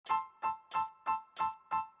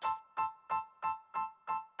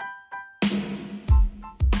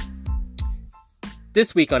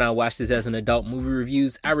This week on I Watched This as an Adult Movie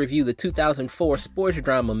Reviews, I review the 2004 sports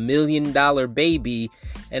drama $1 Million Baby,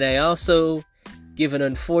 and I also give an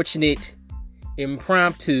unfortunate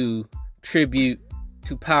impromptu tribute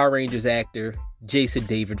to Power Rangers actor Jason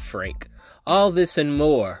David Frank. All this and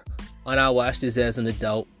more on I Watched This as an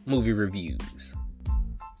Adult Movie Reviews.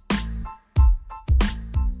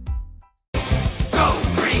 Go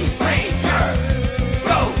Green Ranger!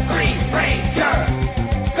 Go Green Ranger!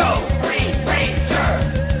 Go Green Ranger!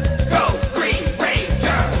 Go Green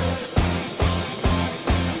Ranger!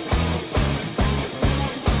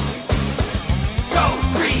 Go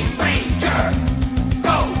Green Ranger!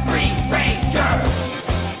 Go Green Ranger!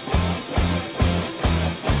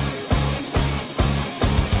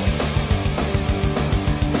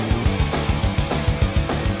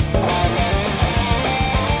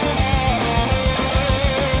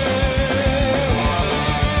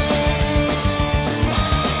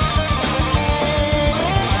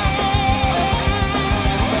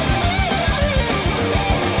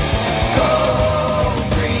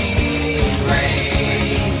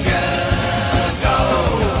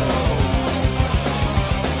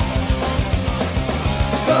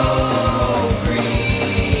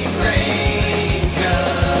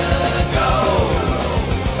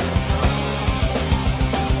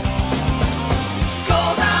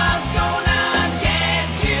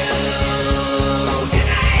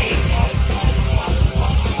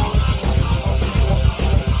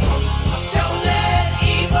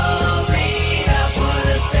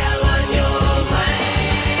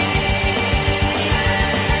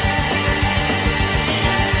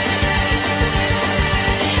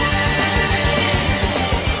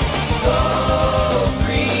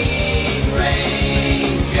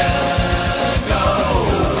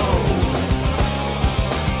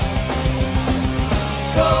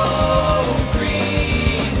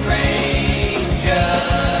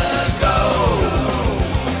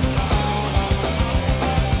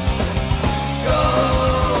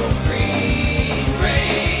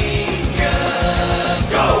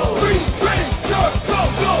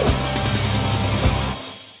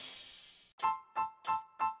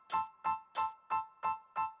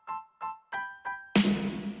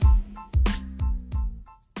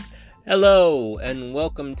 Hello, and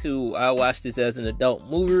welcome to I Watched This as an Adult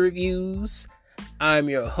Movie Reviews. I'm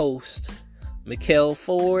your host, Mikkel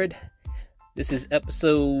Ford. This is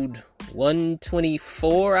episode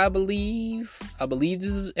 124, I believe. I believe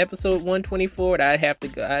this is episode 124. I'd have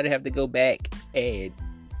to go back and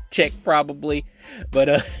check probably, but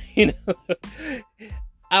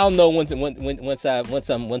I'll know once I'm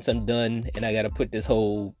done and I got to put this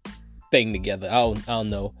whole thing together. I'll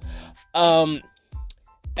know.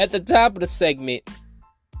 At the top of the segment,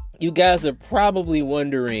 you guys are probably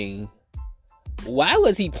wondering, why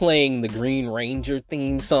was he playing the Green Ranger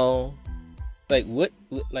theme song? Why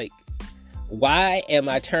am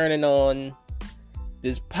I turning on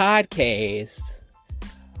this podcast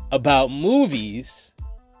about movies?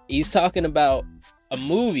 He's talking about a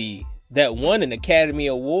movie that won an Academy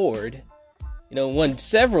Award, won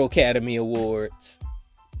several Academy Awards.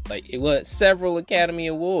 It won several Academy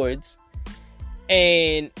Awards.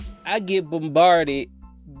 And I get bombarded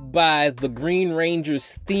by the Green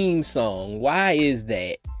Ranger's theme song. Why is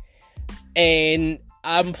that? And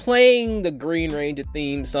I'm playing the Green Ranger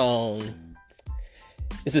theme song.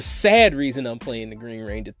 It's a sad reason I'm playing the Green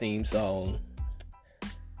Ranger theme song.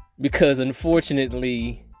 Because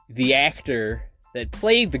unfortunately, the actor that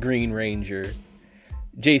played the Green Ranger,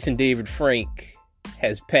 Jason David Frank,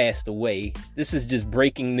 has passed away. This is just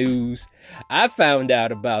breaking news. I found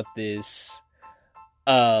out about this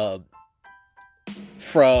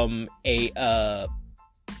from a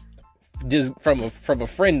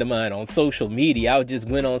friend of mine on social media. I just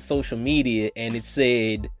went on social media and it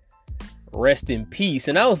said rest in peace,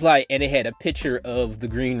 and I was like, and it had a picture of the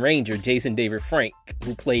Green Ranger, Jason David Frank,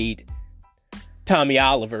 who played Tommy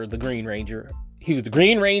Oliver, the Green Ranger. He was the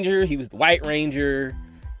Green Ranger, he was the White Ranger,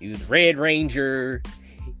 he was the Red Ranger,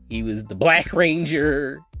 he was the Black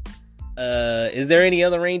Ranger. Is there any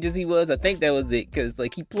other Rangers he was? I think that was it, because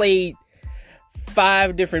he played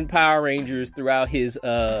 5 different Power Rangers throughout his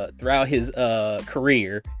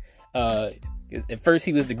career. At first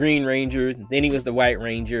he was the Green Ranger, then he was the White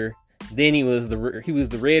Ranger, then he was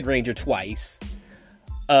the Red Ranger twice,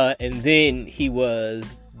 and then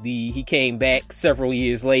he came back several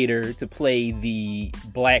years later to play the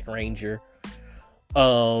Black Ranger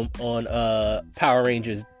on Power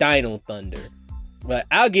Rangers Dino Thunder. But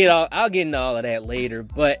I'll get into all of that later.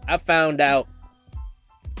 But I found out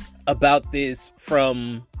about this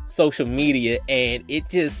from social media, and it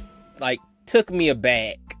just took me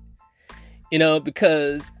aback.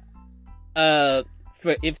 Because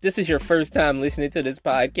if this is your first time listening to this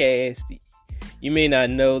podcast, you may not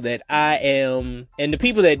know that I am, and the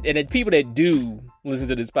people that do listen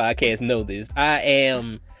to this podcast know this. I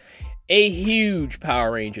am a huge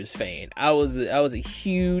Power Rangers fan. I was a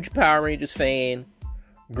huge Power Rangers fan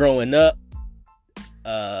growing up.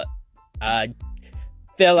 I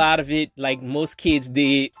fell out of it like most kids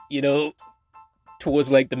did,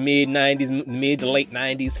 towards like the mid to late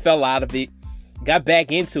 90s. Fell out of it, got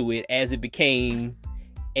back into it as it became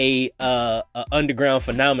a underground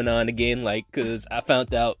phenomenon again, because I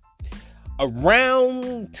found out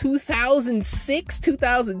around 2006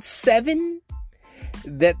 2007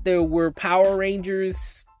 that there were Power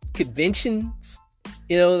Rangers conventions.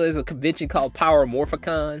 There's a convention called Power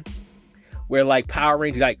Morphicon, where like Power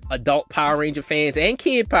Ranger, like adult Power Ranger fans and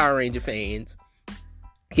kid Power Ranger fans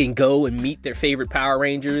can go and meet their favorite Power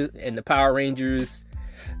Rangers, and the Power Rangers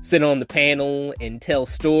sit on the panel and tell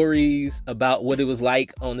stories about what it was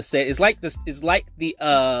like on the set. It's like the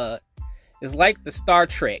Star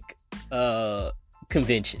Trek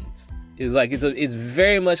conventions. It's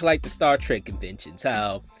very much like the Star Trek conventions.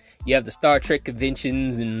 How you have the Star Trek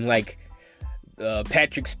conventions and like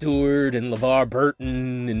Patrick Stewart and LeVar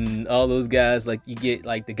Burton and all those guys. Like you get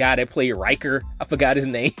like the guy that played Riker. I forgot his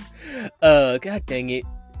name. God dang it.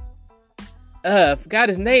 Forgot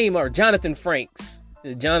his name. Or Jonathan Frakes.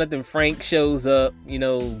 Jonathan Frakes shows up.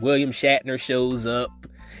 William Shatner shows up.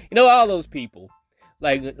 All those people.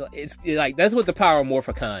 Like it's like that's what the Power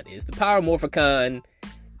Morphicon is. The Power Morphicon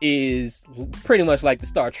is pretty much like the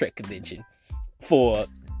Star Trek convention for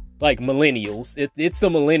like millennials. It's the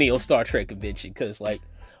millennial Star Trek convention, because like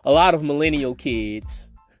a lot of millennial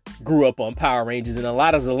kids grew up on Power Rangers and a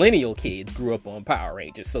lot of zillennial kids grew up on Power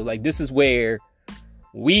Rangers. So like this is where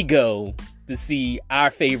we go to see our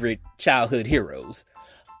favorite childhood heroes.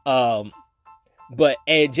 But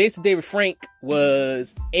Jason David Frank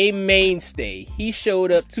was a mainstay. He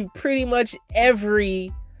showed up to pretty much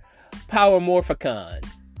every Power Morphicon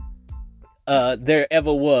there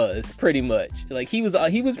ever was, pretty much. Like he was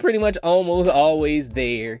pretty much almost always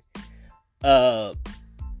there. I've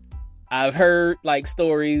heard like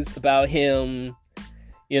stories about him,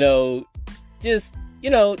 just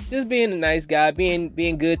being a nice guy,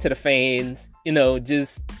 being good to the fans, he'll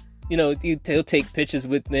take pictures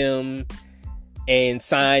with them and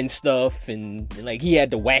sign stuff, and like he had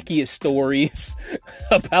the wackiest stories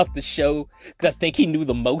about the show, because I think he knew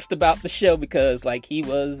the most about the show, because like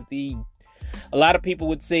a lot of people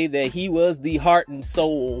would say that he was the heart and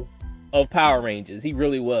soul of Power Rangers. He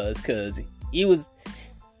really was, because he was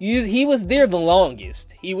there the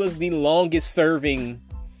longest. He was the longest serving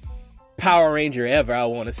Power Ranger ever, I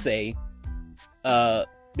want to say,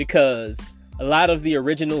 because a lot of the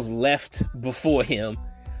originals left before him,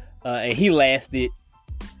 and he lasted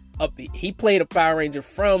up. He played a Power Ranger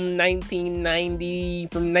from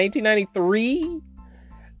 1993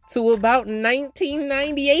 to about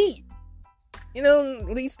 1998. At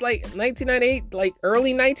least like 1998, like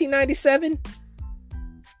early 1997.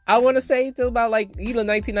 I want to say till about like either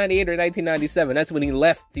 1998 or 1997. That's when he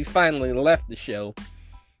left. He finally left the show,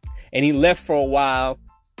 and he left for a while,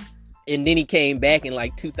 and then he came back in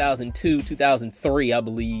like 2002, 2003, I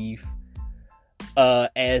believe,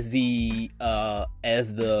 as the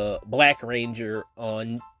Black Ranger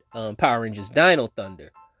on Power Rangers Dino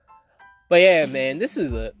Thunder. But yeah, man, this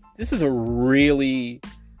is a really,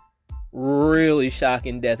 really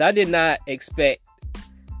shocking death. I did not expect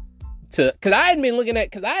to, because I hadn't been looking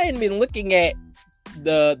at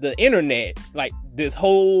the internet like this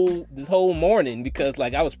whole morning, because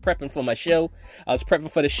like I was prepping for my show. I was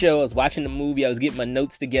prepping for the show. I was watching the movie. I was getting my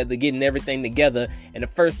notes together, getting everything together. And the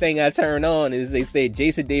first thing I turned on is they said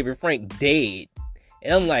Jason David Frank dead.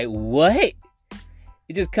 And I'm like, what?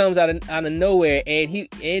 It just comes out of nowhere. And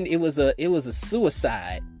it was a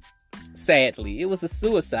suicide. Sadly, it was a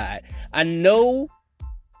suicide. I know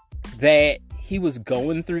that he was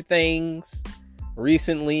going through things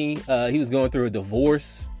recently. He was going through a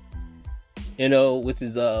divorce, with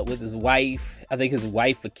his wife. I think his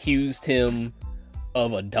wife accused him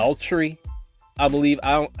of adultery, I believe.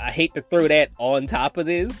 I hate to throw that on top of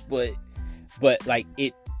this, but like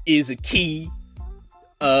it is a key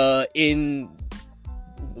in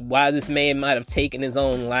why this man might have taken his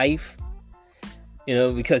own life,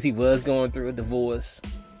 because he was going through a divorce,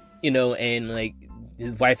 and like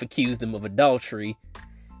his wife accused him of adultery.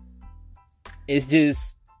 It's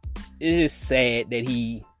just sad that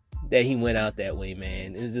he went out that way,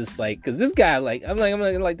 man. It's just like, because this guy, like, I'm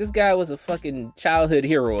like, this guy was a fucking childhood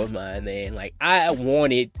hero of mine, man. Like, I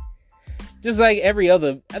wanted just like every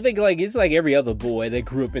other, I think like it's like every other boy that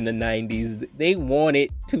grew up in the 90s. They wanted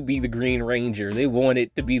to be the Green Ranger. They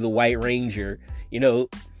wanted to be the White Ranger.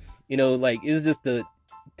 Like it's just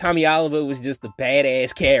Tommy Oliver was just a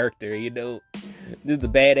badass character. Just a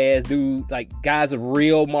badass dude. Like guy's a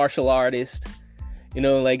real martial artist.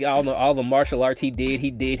 Like all the martial arts he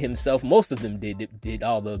did himself. Most of them did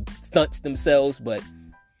all the stunts themselves, but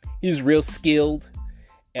he was real skilled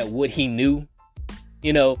at what he knew.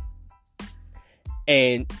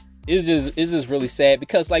 And it's just really sad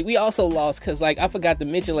because like we also lost, because like I forgot to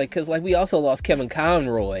mention, like, because like we also lost Kevin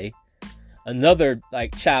Conroy, another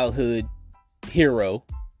like childhood hero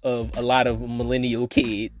of a lot of millennial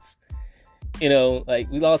kids. Like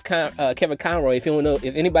we lost Kevin Conroy.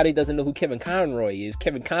 If anybody doesn't know who Kevin Conroy is,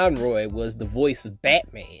 Kevin Conroy was the voice of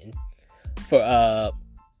Batman for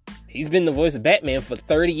he's been the voice of Batman for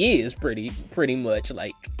 30 years pretty much,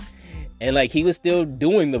 like. And like he was still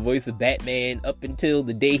doing the voice of Batman up until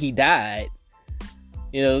the day he died.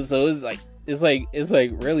 So it's like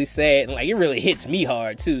really sad, and like it really hits me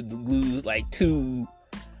hard too to lose like two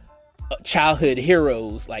childhood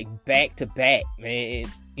heroes like back to back, man.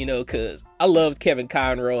 Cause I loved Kevin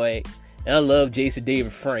Conroy and I love Jason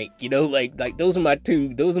David Frank. Like those are my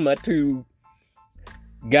two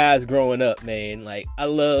guys growing up, man. Like I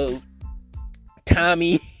love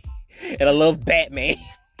Tommy and I love Batman.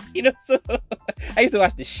 So I used to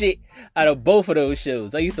watch the shit out of both of those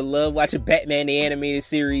shows. I used to love watching Batman the Animated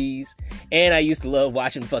Series, and I used to love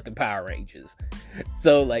watching fucking Power Rangers.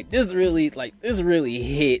 So like this really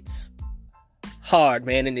hits hard,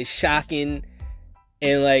 man, and it's shocking,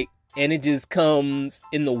 and it just comes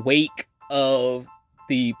in the wake of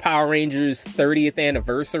the Power Rangers 30th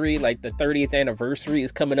anniversary. Like the 30th anniversary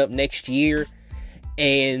is coming up next year,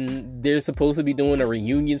 and they're supposed to be doing a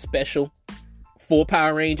reunion special for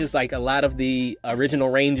Power Rangers. Like a lot of the original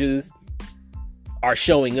Rangers are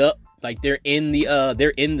showing up, like they're in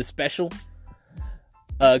the special,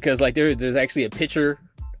 because like there's actually a picture,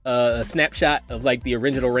 a snapshot of like the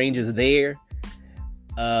original Rangers there.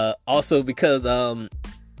 Also because Tui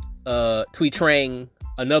Trang,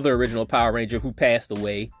 another original Power Ranger who passed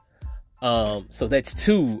away, so that's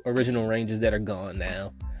two original Rangers that are gone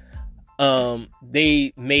now.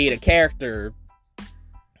 They made a character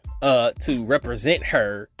to represent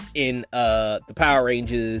her in the Power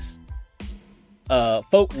Rangers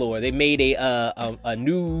folklore. They made a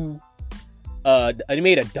new they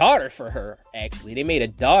made a daughter for her. Actually, they made a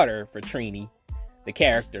daughter for Trini, the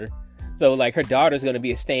character. So like her daughter's gonna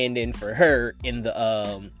be a stand-in for her in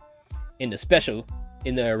the special,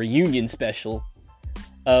 in the reunion special.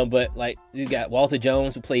 But like you got Walter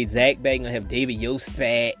Jones, who played Zach, back. You're gonna have David Yost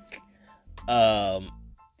back.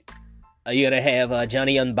 You're gonna have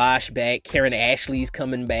Johnny Young Bosch back. Karen Ashley's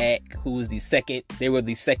coming back, who was they were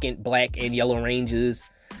the second Black and Yellow Rangers.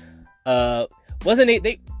 Wasn't it?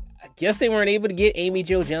 I guess they weren't able to get Amy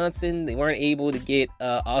Jo Johnson. They weren't able to get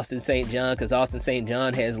Austin St. John, because Austin St.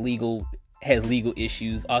 John has legal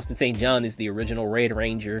issues. Austin St. John is the original Red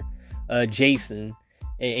Ranger, Jason,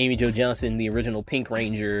 and Amy Jo Johnson, the original Pink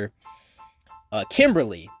Ranger,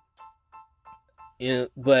 Kimberly.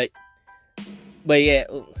 But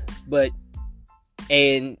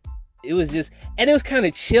and it was kind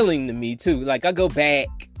of chilling to me too. Like I go back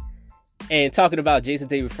and talking about Jason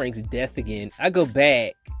David Frank's death again, I go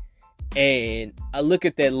back and I look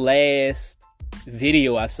at that last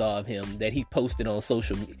video I saw of him that he posted on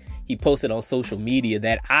social media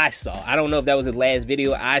that I saw. I don't know if that was his last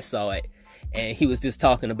video. I saw it, and he was just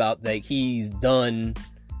talking about like he's done.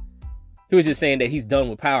 He was just saying that he's done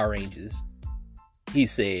with Power Rangers. He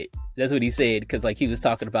said, that's what he said, because like he was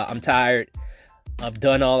talking about, I'm tired, I've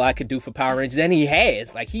done all I could do for Power Rangers, and he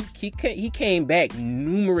has. Like he came back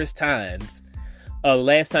numerous times.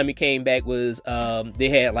 Last time he came back was they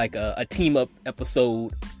had like a team up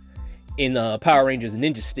episode in Power Rangers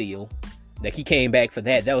Ninja Steel. Like he came back for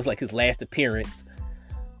that. That was like his last appearance.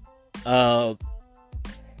 And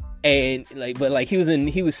like, but like he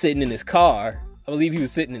was sitting in his car. I believe he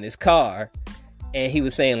was sitting in his car, and he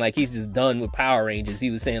was saying like he's just done with Power Rangers.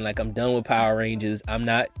 He was saying like, I'm done with Power Rangers. I'm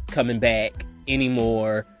not coming back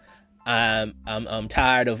anymore. I'm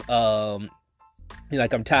tired of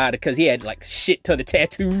I'm tired, because he had like shit ton of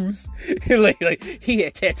tattoos. like he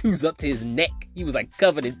had tattoos up to his neck. He was like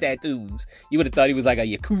covered in tattoos. You would have thought he was like a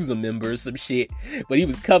Yakuza member or some shit, but he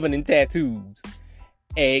was covered in tattoos.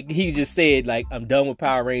 And he just said like, I'm done with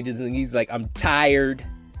Power Rangers, and he's like, I'm tired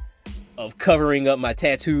of covering up my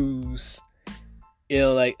tattoos. He's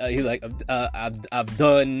like, I've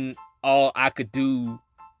done all I could do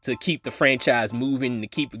to keep the franchise moving, to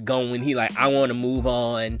keep it going. He like, I want to move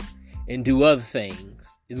on. and do other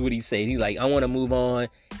things, is what he said. He's like, I want to move on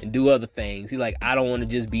and do other things. He's like, I don't want to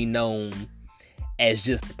just be known as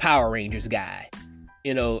just the Power Rangers guy,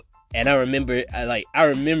 you know. And I remember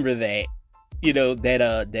that, you know,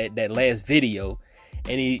 that last video,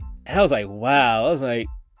 and I was like, wow. I was like,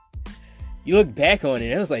 you look back on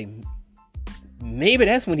it, I was like, maybe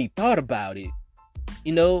that's when he thought about it,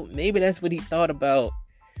 you know. Maybe that's what he thought about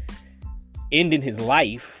ending his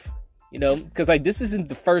life, you know, because like this isn't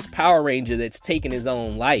the first Power Ranger that's taken his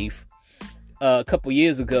own life. A couple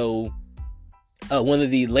years ago, one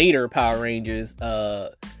of the later Power Rangers, Pua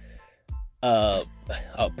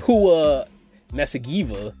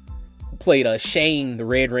Masagiva, who played Shane, the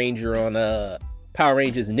Red Ranger on Power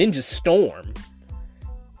Rangers Ninja Storm,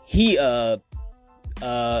 he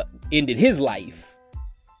ended his life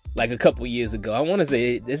like a couple years ago. I want to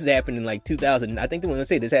say this happened in like 2000. I think they want to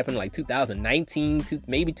say this happened in like 2019,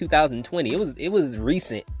 maybe 2020. It was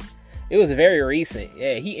recent. It was very recent.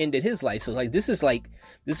 Yeah, he ended his life. So like this is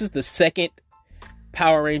the second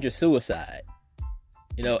Power Ranger suicide.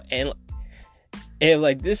 You know, and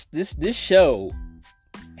like this show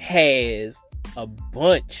has a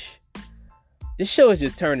bunch. This show is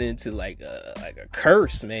just turning into like a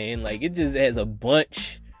curse, man. Like it just has a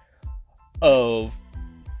bunch of.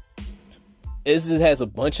 It just has a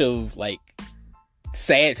bunch of like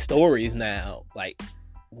sad stories now. Like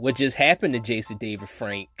what just happened to Jason David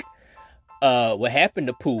Frank. What happened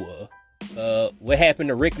to Pua? What happened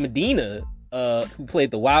to Rick Medina? Who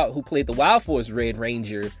played the Wild Force Red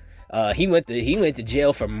Ranger? He went to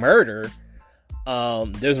jail for murder.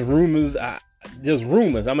 There's rumors. I'm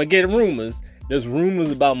gonna get rumors. There's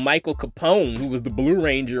rumors about Michael Capone, who was the Blue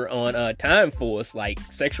Ranger on Time Force, like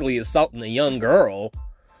sexually assaulting a young girl.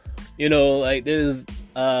 You know, like there's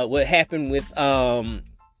what happened with I'm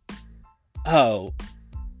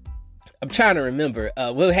trying to remember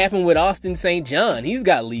what happened with Austin St. John. He's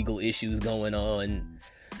got legal issues going on.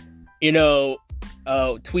 You know,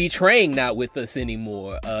 Twee Trang not with us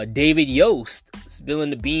anymore. David Yost spilling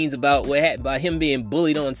the beans about what happened, about him being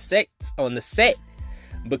bullied on the set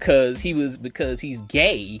because he's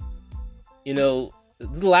gay. You know,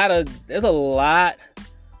 there's a lot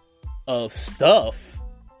of stuff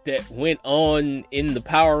that went on in the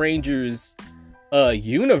Power Rangers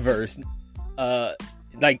universe,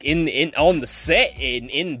 like in on the set and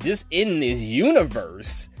in this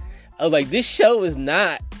universe. I was like, this show is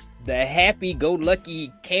not the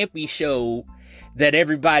happy-go-lucky campy show that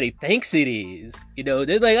everybody thinks it is. You know,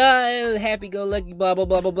 they're like, happy-go-lucky, blah blah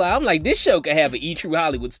blah blah blah. I'm like, this show could have an E True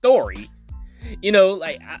Hollywood story. You know,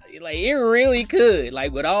 like it really could.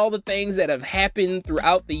 Like with all the things that have happened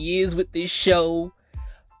throughout the years with this show.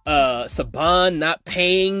 Saban not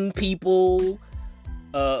paying people,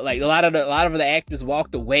 like a lot of the actors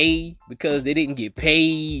walked away because they didn't get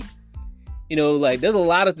paid. You know, like there's a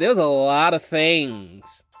lot of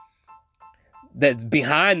things that's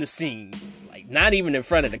behind the scenes, like not even in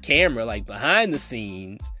front of the camera, like behind the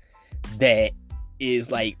scenes, that is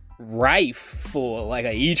like rife for like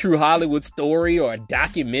a E True Hollywood story or a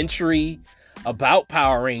documentary about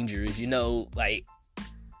Power Rangers. You know, like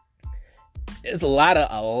there's a lot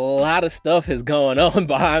of stuff has gone on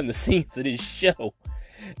behind the scenes of this show,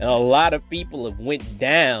 and a lot of people have went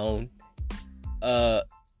down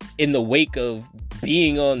in the wake of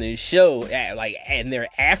being on this show, like, and their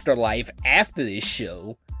afterlife after this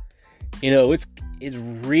show. You know, it's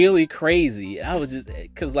really crazy. I was just,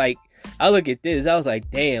 cause like I look at this, I was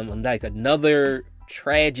like, damn, like another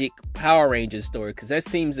tragic Power Rangers story, cause that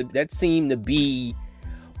seemed to be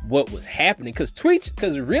what was happening,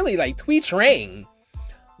 because really like Twee Trang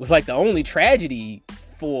was like the only tragedy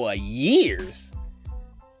for years.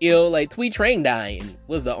 You know, like Twee Trang dying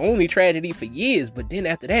was the only tragedy for years, but then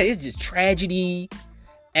after that it's just tragedy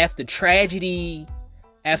after tragedy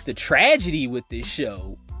after tragedy with this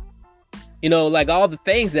show. You know, like all the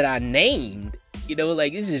things that I named, you know,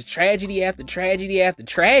 like it's just tragedy after tragedy after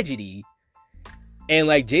tragedy. And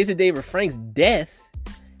like Jason David Frank's death,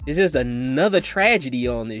 it's just another tragedy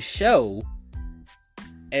on this show.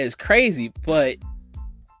 And it's crazy, but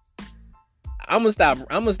I'm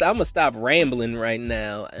gonna stop rambling right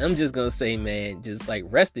now. I'm just gonna say, man, just like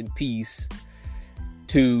rest in peace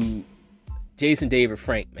to Jason David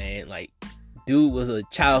Frank, man. Like, dude was a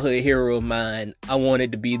childhood hero of mine. I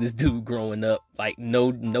wanted to be this dude growing up. Like,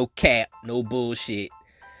 no cap, no bullshit.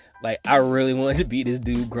 Like, I really wanted to be this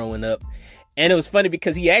dude growing up. And it was funny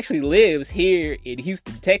because he actually lives here in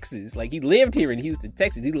Houston, Texas. Like, he lived here in Houston,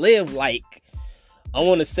 Texas. He lived, like, I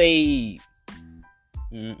want to say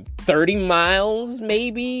 30 miles,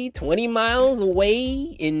 maybe 20 miles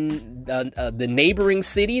away in the neighboring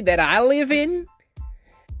city that I live in.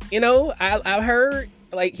 I've heard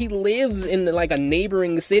like he lives in like a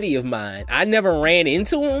neighboring city of mine. I never ran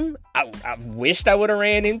into him. I wished I would have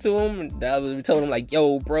ran into him. And I would have told him like,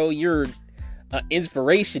 yo, bro, you're an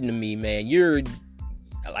inspiration to me, man. You're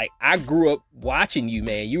like, I grew up watching you,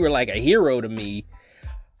 man. You were like a hero to me.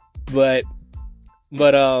 But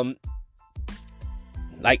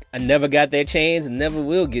like I never got that chance and never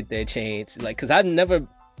will get that chance. Like, cause I never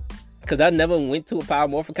went to a Power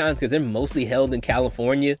Morphin Con because they're mostly held in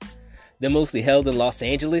California. They're mostly held in Los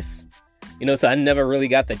Angeles. So I never really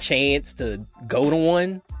got the chance to go to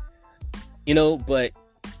one. But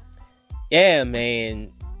yeah,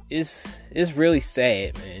 man, it's really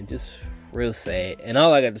sad, man. Just real sad. And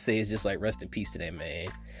all I got to say is just like rest in peace to that man.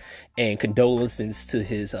 And condolences to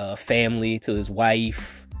his family, to his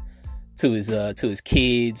wife, to his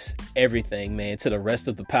kids, everything, man. To the rest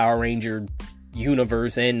of the Power Ranger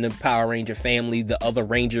universe and the Power Ranger family, the other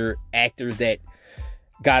Ranger actors that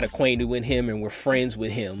got acquainted with him and were friends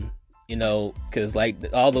with him, because like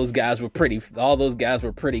all those guys were pretty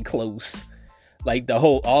close. Like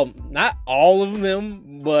not all of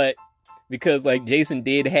them, but because like Jason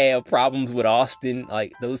did have problems with Austin,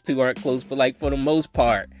 like those two aren't close, but like for the most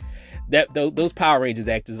part, those Power Rangers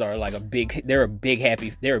actors are like they're a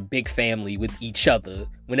big family with each other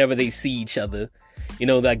whenever they see each other.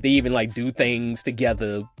 Like they even like do things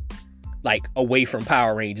together, like away from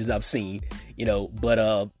Power Rangers I've seen,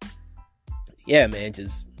 but yeah, man,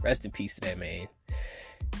 just rest in peace to that man.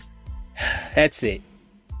 That's it.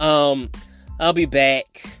 I'll be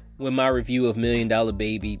back with my review of $1 Million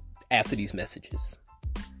Baby after these messages.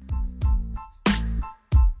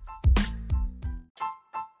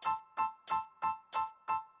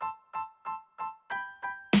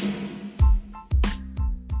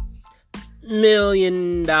 $1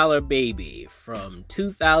 Million Baby from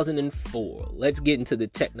 2004. Let's get into the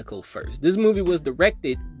technical first. This movie was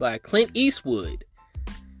directed by Clint Eastwood.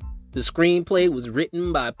 The screenplay was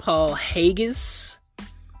written by Paul Haggis.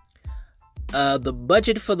 The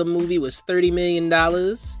budget for the movie was $30 million,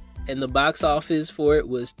 and the box office for it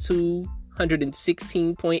was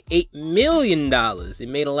 $216.8 million. It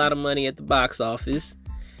made a lot of money at the box office.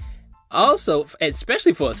 Also,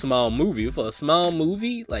 especially for a small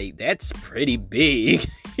movie, like that's pretty big,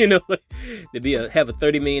 to have a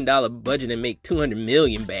 $30 million budget and make $200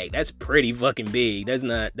 million back. That's pretty fucking big. That's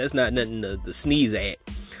not nothing to sneeze at.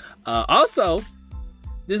 Also,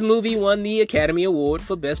 this movie won the Academy Award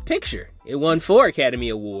for Best Picture. It won 4 Academy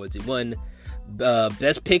Awards. It won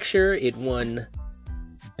Best Picture. It won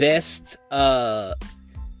Best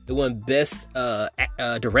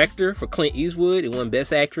Director for Clint Eastwood. It won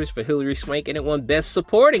Best Actress for Hilary Swank, and it won Best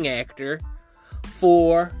Supporting Actor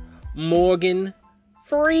for Morgan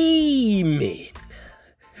Freeman.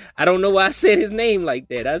 I don't know why I said his name like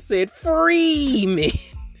that. I said Freeman.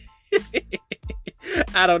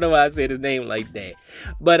 I don't know why I said his name like that.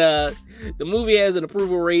 But the movie has an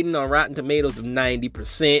approval rating on Rotten Tomatoes of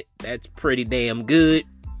 90%. That's pretty damn good.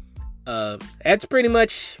 That's pretty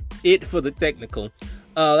much it for the technical.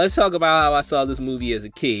 Let's talk about how I saw this movie as a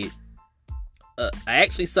kid. I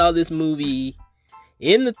actually saw this movie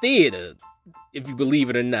in the theater, if you believe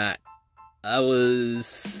it or not. How old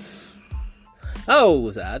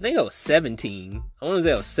was I? I think I was 17. I want to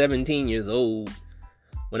say I was 17 years old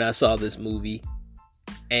when I saw this movie.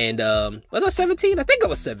 And was I 17? I think I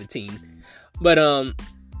was 17. But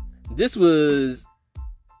this was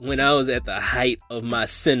when I was at the height of my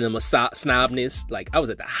cinema snobness. Like, I was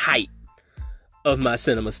at the height of my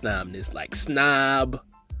cinema snobness. Like,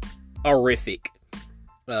 snob-orific.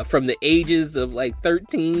 From the ages of like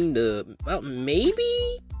 13 to about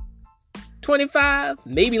maybe 25.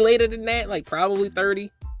 Maybe later than that. Like, probably 30.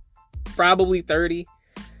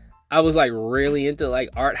 I was like really into like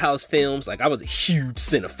art house films. Like, I was a huge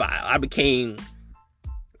cinephile. I became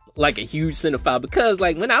like a huge cinephile because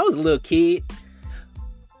like when I was a little kid,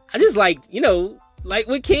 I just like, like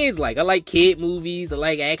what kids like. I like kid movies. I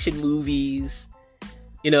like action movies,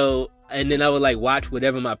 and then I would like watch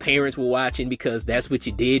whatever my parents were watching because that's what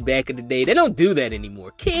you did back in the day. They don't do that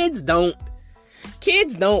anymore. Kids don't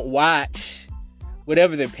watch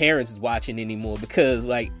whatever their parents is watching anymore because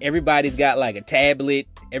like everybody's got like a tablet,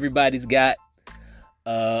 everybody's got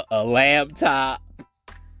a laptop,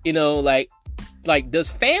 like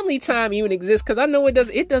does family time even exist? Because I know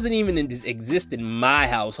it doesn't even exist in my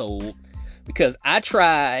household because I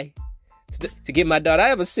try to get my daughter, I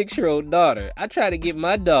have a 6-year-old daughter, I try to get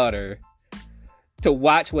my daughter to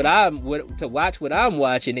watch what I'm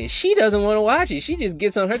watching, and she doesn't want to watch it. She just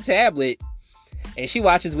gets on her tablet and she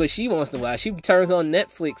watches what she wants to watch. She turns on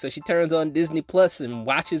Netflix or she turns on Disney Plus and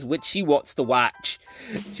watches what she wants to watch.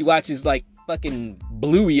 She watches like fucking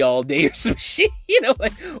Bluey all day or some shit,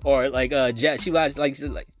 like, or like she watched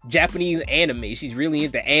like Japanese anime. She's really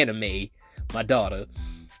into anime, my daughter,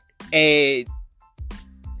 and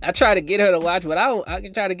I try to get her to watch I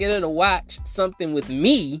can try to get her to watch something with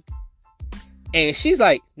me, and she's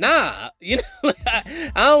like, nah, I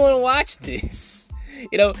don't want to watch this.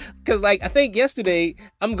 Because like I think yesterday,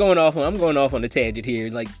 I'm going off on a tangent here.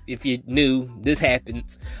 Like if you're new, this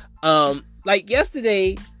happens. Like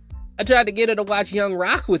yesterday, I tried to get her to watch Young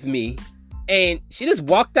Rock with me, and she just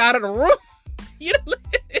walked out of the room.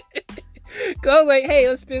 Cause I was like, hey,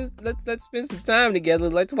 let's spend some time together.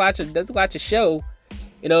 Let's watch a show.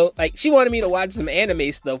 Like she wanted me to watch some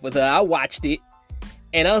anime stuff with her. I watched it,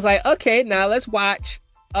 and I was like, okay, now let's watch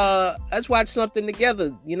something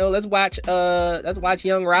together. Let's watch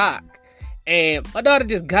Young Rock. And my daughter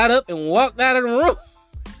just got up and walked out of the room.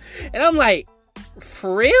 And I'm like,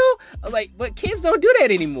 for real? I'm like, but kids don't do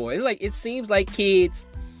that anymore. It's like, it seems like kids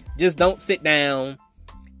just don't sit down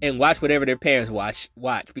and watch whatever their parents watch.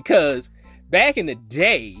 Because back in the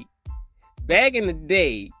day,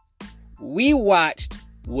 we watched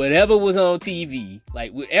whatever was on TV.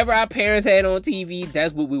 Like, whatever our parents had on TV,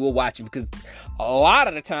 that's what we were watching. Because a lot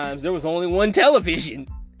of the times, there was only one television.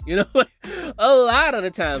 A lot of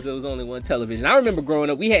the times, there was only one television. I remember growing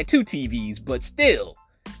up, we had 2 TVs, but still,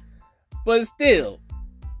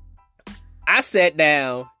 I sat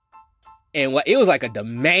down, and it was like a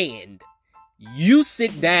demand. You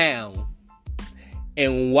sit down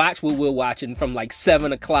and watch what we're watching from like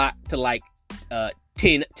 7 o'clock to like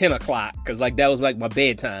 10 o'clock, because like that was like my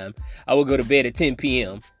bedtime. I would go to bed at 10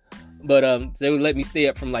 p.m. But they would let me stay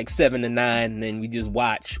up from like 7 to 9, and then we just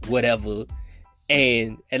watch whatever.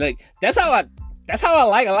 And like that's how I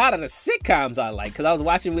like a lot of the sitcoms I like, because I was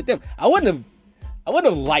watching with them. I wouldn't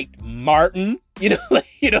have liked Martin, like,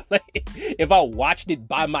 if I watched it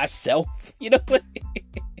by myself,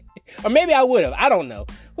 or maybe I would have. I don't know.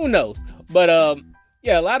 Who knows? But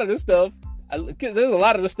yeah, a lot of this stuff, because there's a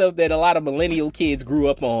lot of the stuff that a lot of millennial kids grew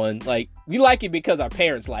up on. Like, we like it because our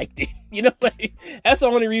parents liked it. Like, that's the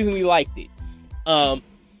only reason we liked it.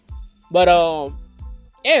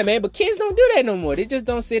 Yeah, man, but kids don't do that no more. They just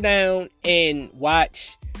don't sit down and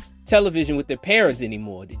watch television with their parents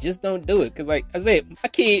anymore. They just don't do it. Because, like I said, my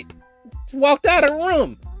kid just walked out of the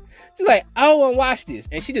room. She's like, I don't want to watch this.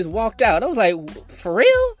 And she just walked out. I was like, for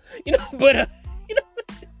real?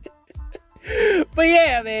 But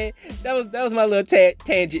yeah, man, that was my little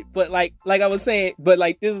tangent. But like I was saying, but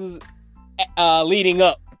like this is leading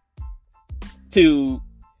up to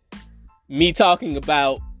me talking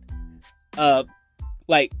about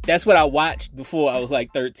like that's what I watched before I was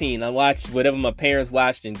like 13. I watched whatever my parents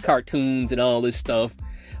watched and cartoons and all this stuff.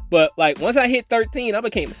 But like once I hit 13, I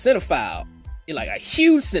became a cinephile, like a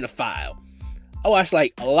huge cinephile. I watched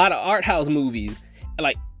like a lot of art house movies.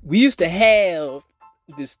 Like we used to have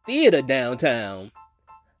this theater downtown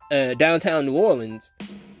New Orleans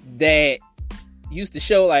that used to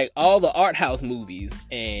show like all the art house movies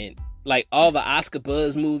and like all the Oscar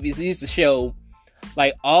buzz movies. It used to show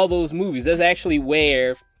like all those movies. That's actually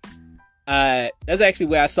where I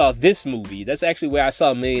saw this movie. That's actually where I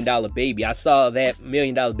saw $1 Million Baby. I saw that $1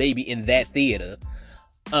 Million Baby in that theater.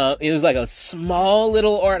 It was like a small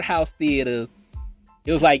little art house theater.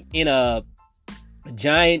 It was like in a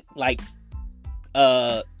giant like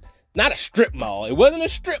not a strip mall. It wasn't a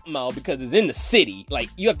strip mall because it's in the city. Like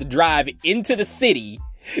you have to drive into the city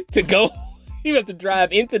to go. You have to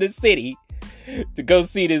drive into the city to go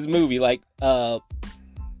see this movie. Like to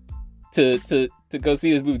go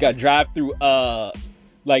see this movie, you gotta drive through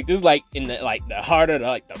like this, like in the heart of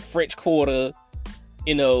the French Quarter,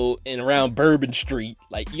 and around Bourbon Street.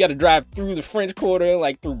 Like you gotta drive through the French Quarter,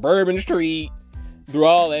 like through Bourbon Street, through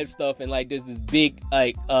all that stuff, and like there's this big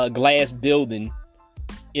like glass building.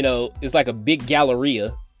 It's like a big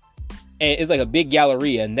galleria,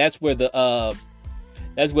 and that's where the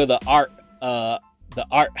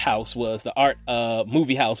art house was, the art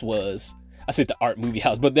movie house was. I said the art movie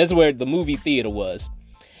house, but that's where the movie theater was.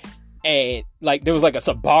 And like there was like a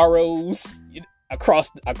Sbarro's across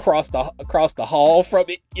the hall from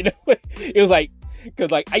it. It was like, because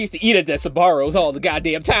like I used to eat at that Sbarro's all the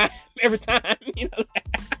goddamn time, every time.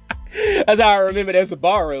 That's how I remember that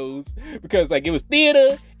Sbarro's, because like it was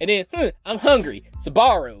theater, and then I'm hungry,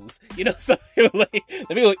 Sbarro's. So it was like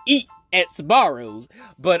let me go eat at Sbarro's.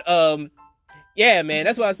 But yeah, man,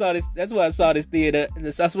 that's why I saw this. That's why I saw this theater.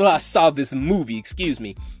 That's why I saw this movie. Excuse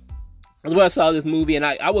me. That's why I saw this movie, and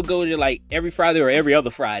I would go to like every Friday or every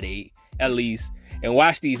other Friday at least and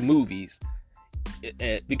watch these movies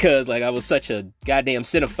because like I was such a goddamn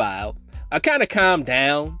cinephile. I kind of calmed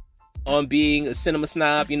down on being a cinema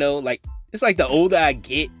snob. Like it's like the older I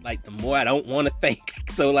get, like the more I don't want to think.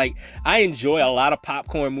 So like I enjoy a lot of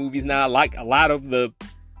popcorn movies now. I like a lot of the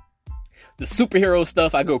superhero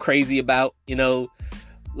stuff I go crazy about, you know,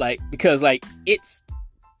 like because like it's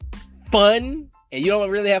fun and you don't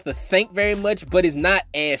really have to think very much, but it's not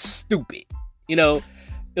as stupid, you know.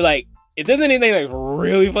 Like if there's anything like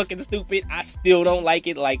really fucking stupid, I still don't like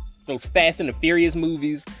it. Like those Fast and the Furious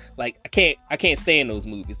movies, like I can't stand those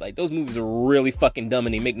movies. Like those movies are really fucking dumb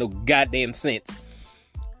and they make no goddamn sense.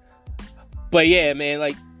 But yeah, man,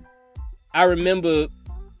 like I remember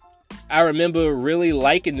really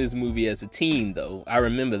liking this movie as a teen, though. I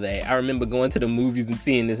remember that. I remember going to the movies and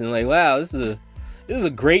seeing this and like, wow, this is a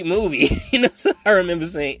great movie. You know, so I remember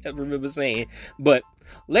saying. But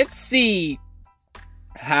let's see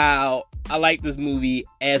how I like this movie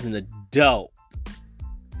as an adult.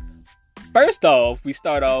 First off, we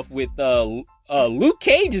start off with Luke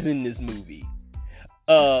Cage is in this movie.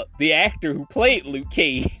 The actor who played Luke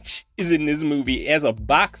Cage is in this movie as a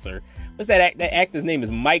boxer. What's that? That actor's name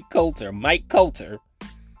is Mike Coulter. Mike Coulter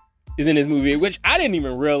is in this movie, which I didn't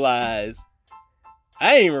even realize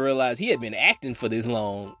he had been acting for this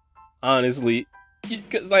long, honestly.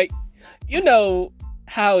 Because, like, you know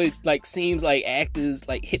how it, like, seems like actors,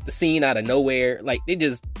 like, hit the scene out of nowhere. Like, they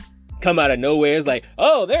just come out of nowhere. It's like,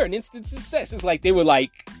 oh, they're an instant success. It's like they were,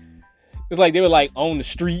 like, on the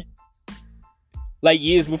street, like,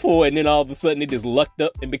 years before, and then all of a sudden they just lucked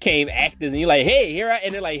up and became actors, and you're like, hey,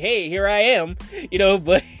 and they're like, hey, here I am, you know,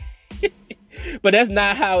 but that's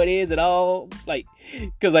not how it is at all, like,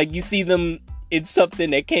 because, like, you see them in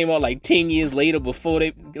something that came out, like, 10 years later before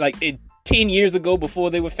they, like, 10 years ago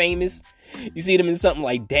before they were famous, you see them in something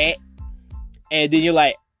like that, and then you're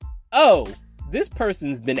like, oh, this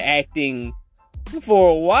person's been acting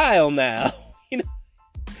for a while now, you know.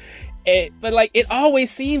 But like it always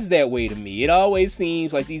seems that way to me. It always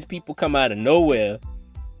seems like these people come out of nowhere,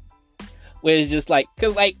 where it's just like,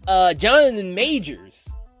 cause like Jonathan Majors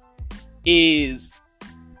is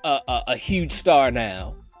a huge star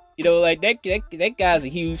now. You know, like that guy's a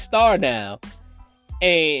huge star now,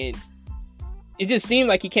 and it just seemed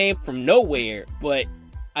like he came from nowhere. But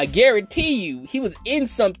I guarantee you, he was in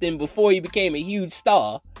something before he became a huge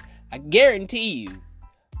star. I guarantee you,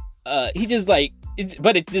 he just like.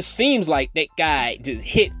 But it just seems like that guy just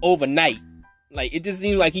hit overnight. Like, it just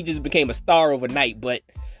seems like he just became a star overnight. But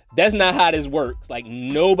that's not how this works. Like,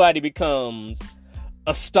 nobody becomes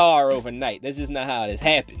a star overnight. That's just not how this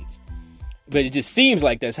happens. But it just seems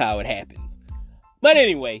like that's how it happens. But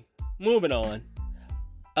anyway, moving on.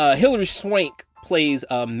 Hilary Swank plays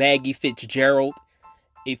Maggie Fitzgerald,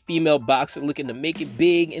 a female boxer looking to make it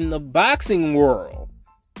big in the boxing world.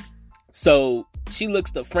 So she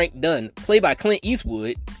looks to Frank Dunn, played by Clint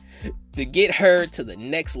Eastwood, to get her to the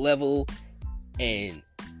next level and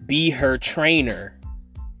be her trainer.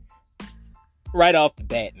 Right off the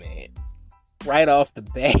bat, man. Right off the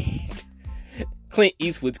bat. Clint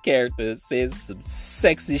Eastwood's character says some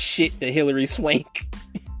sexist shit to Hilary Swank.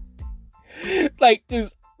 Like,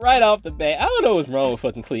 just right off the bat. I don't know what's wrong with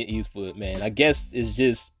fucking Clint Eastwood, man. I guess it's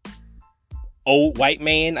just old white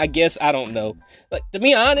man, I guess. I don't know. Like, to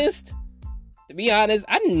be honest,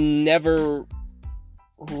 I never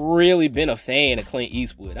really been a fan of Clint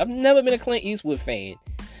Eastwood. I've never been a Clint Eastwood fan.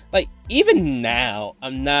 Like, even now,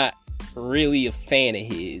 I'm not really a fan of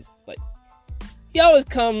his. Like, he always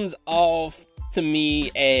comes off to me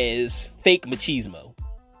as fake machismo.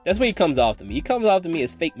 That's what he comes off to me. He comes off to me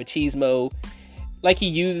as fake machismo. Like, he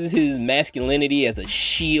uses his masculinity as a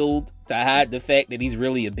shield to hide the fact that he's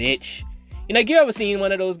really a bitch. You know, you ever seen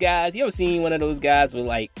one of those guys? You ever seen one of those guys where,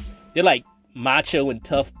 like, they're, like, macho and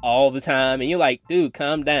tough all the time, and you're like, dude,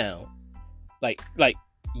 calm down. Like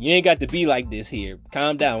you ain't got to be like this here.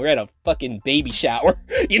 Calm down. We're at a fucking baby shower.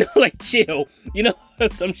 You know, like, chill. You know,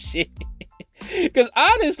 some shit. Because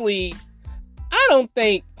honestly, I don't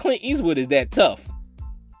think Clint Eastwood is that tough.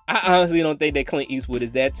 I honestly don't think that Clint Eastwood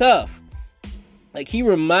is that tough. Like, he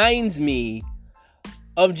reminds me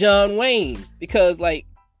of John Wayne, because, like,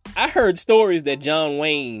 I heard stories that John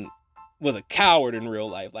Wayne was a coward in real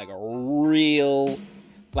life, like a real,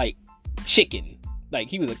 like, chicken. Like,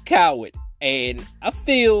 he was a coward. And I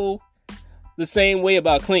feel the same way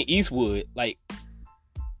about Clint Eastwood, like,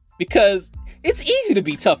 because it's easy to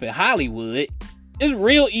be tough in Hollywood. It's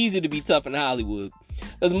real easy to be tough in Hollywood,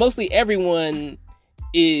 because mostly everyone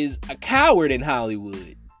is a coward in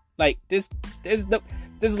Hollywood. Like, there's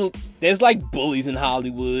like bullies in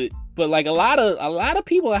Hollywood, but like a lot of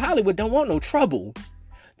people in Hollywood don't want no trouble.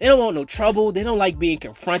 They don't want no trouble. They don't like being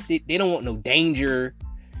confronted. They don't want no danger.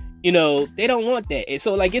 You know, they don't want that. And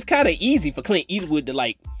so, like, it's kind of easy for Clint Eastwood to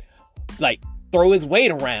like throw his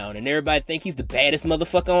weight around, and everybody think he's the baddest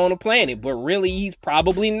motherfucker on the planet, but really he's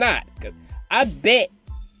probably not. I bet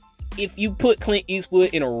if you put Clint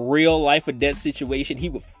Eastwood in a real life or death situation, he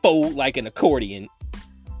would fold like an accordion.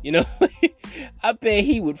 You know, I bet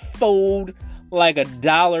he would fold like a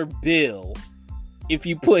dollar bill if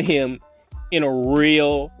you put him in a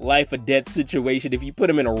real life or death situation. If you put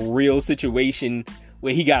him in a real situation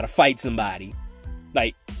where he got to fight somebody,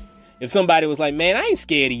 like if somebody was like, "Man, I ain't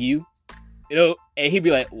scared of you," you know, and he'd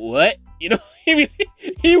be like, "What?" You know,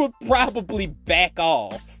 he would probably back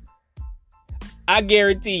off. I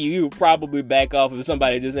guarantee you, he would probably back off if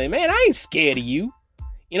somebody just say, "Man, I ain't scared of you."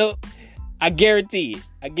 You know, I guarantee it.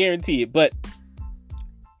 I guarantee it. But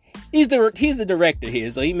he's the director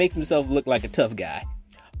here, so he makes himself look like a tough guy.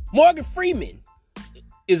 Morgan Freeman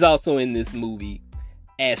is also in this movie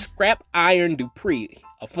as Scrap Iron Dupree,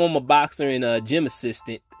 a former boxer and a gym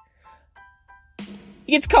assistant.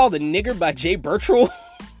 He gets called a nigger by Jay Birchall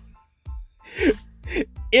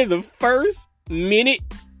in the first minute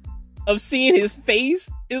of seeing his face.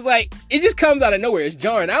 It's like, it just comes out of nowhere. It's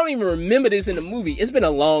jarring. I don't even remember this in the movie. It's been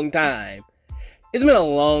a long time. It's been a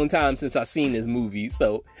long time since I've seen this movie.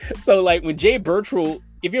 So like when Jay Birchall,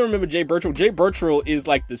 if you remember Jay Birchall is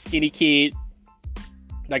like the skinny kid,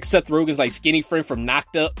 like Seth Rogen's like skinny friend from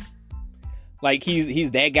Knocked Up. Like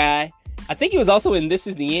he's that guy. I think he was also in This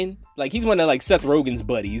Is the End. Like he's one of like Seth Rogen's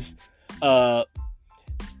buddies. But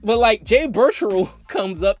like Jay Birchall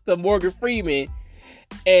comes up to Morgan Freeman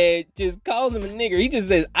and just calls him a nigger. He just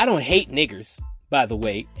says, "I don't hate niggers, by the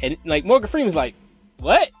way." And like Morgan Freeman's like,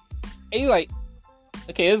 "What?" And he's like,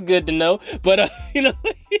 "Okay, that's good to know." But you know,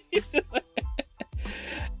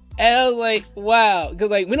 and I was like, wow, because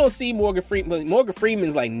like we don't see Morgan Freeman, but Morgan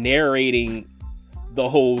Freeman's like narrating the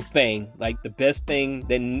whole thing, like the best thing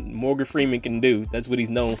that Morgan Freeman can do. That's what he's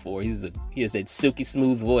known for. He has that silky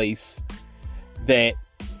smooth voice that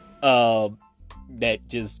that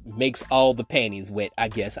just makes all the panties wet, I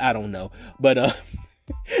guess. I don't know, but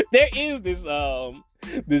there is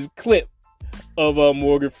this clip of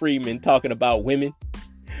Morgan Freeman talking about women,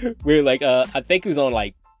 where like I think he was on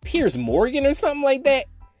like Piers Morgan or something like that,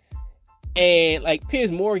 and like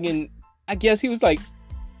Piers Morgan, I guess he was like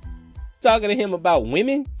talking to him about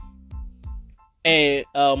women, and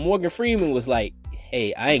Morgan Freeman was like,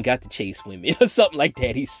 "Hey, I ain't got to chase women," or something like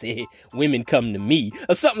that. He said, "Women come to me,"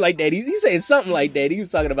 or something like that. He said something like that. He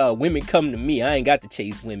was talking about women come to me. I ain't got to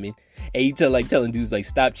chase women. And he telling dudes like,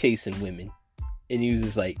 "Stop chasing women." And he was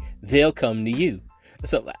just like, "They'll come to you."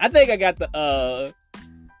 So I think I got the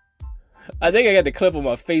clip on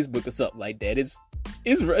my Facebook or something like that.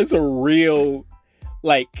 It's a real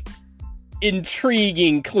like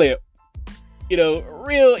intriguing clip. You know,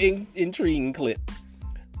 real intriguing clip.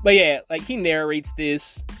 But yeah, like he narrates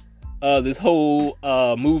this whole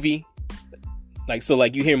movie. Like, so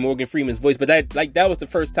like you hear Morgan Freeman's voice, but that was the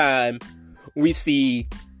first time we see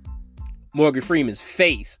Morgan Freeman's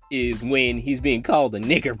face, is when he's being called a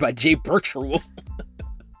nigger by Jay Birchall.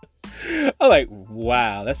 I'm like,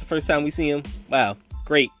 wow, that's the first time we see him. Wow,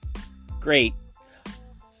 great.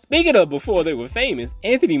 Speaking of before they were famous,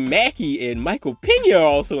 Anthony Mackie and Michael Pena are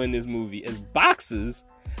also in this movie as boxers.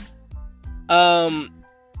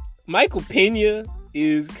 Michael Pena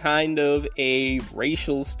is kind of a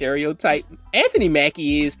racial stereotype. Anthony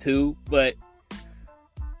Mackie is too, but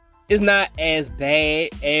it's not as bad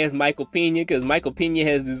as Michael Pena, because Michael Pena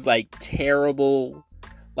has this like terrible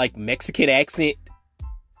like Mexican accent.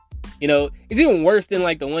 You know, it's even worse than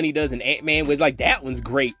like the one he does in Ant-Man, which like that one's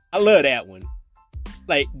great. I love that one.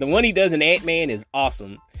 Like the one he does in Ant-Man is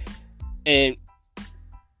awesome.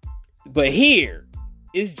 But here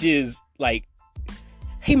it's just like,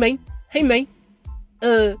 hey man,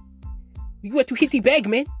 you got to hit the bag,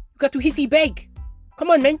 man. You got to hit the bag. Come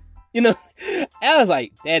on, man. You know, I was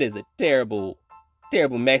like, that is a terrible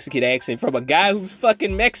Mexican accent from a guy who's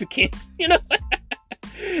fucking Mexican. You know,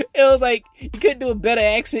 it was like, you couldn't do a better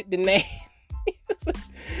accent than that.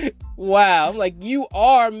 Wow. I'm like, you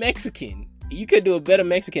are Mexican. You could do a better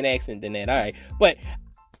Mexican accent than that. All right. But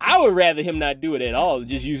I would rather him not do it at all.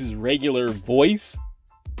 Just use his regular voice.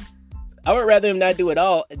 I would rather him not do it at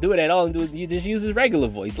all, and just use his regular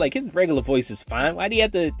voice. Like, his regular voice is fine. Why do you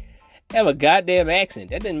have to have a goddamn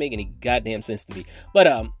accent? That doesn't make any goddamn sense to me.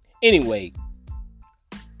 But anyway,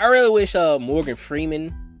 I really wish Morgan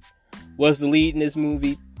Freeman was the lead in this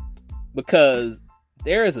movie, because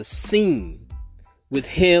there is a scene with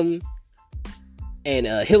him and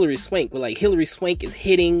Hilary Swank, where like Hilary Swank is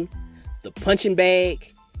hitting the punching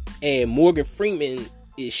bag, and Morgan Freeman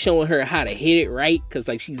is showing her how to hit it right, because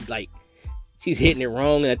like she's hitting it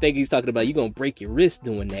wrong, and I think he's talking about, you gonna break your wrist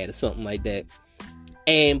doing that or something like that.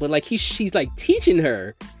 but like she's like teaching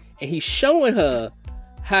her, and he's showing her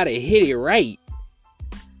how to hit it right,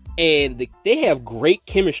 and they have great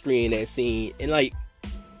chemistry in that scene. And like,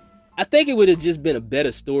 I think it would have just been a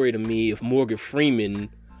better story to me if Morgan Freeman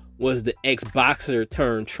was the ex-boxer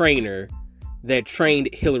turned trainer that trained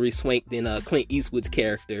Hilary Swank than Clint Eastwood's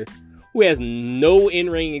character, who has no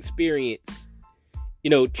in-ring experience,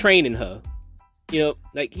 training her.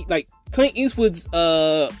 Like Clint Eastwood's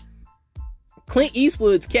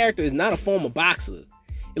character is not a former boxer.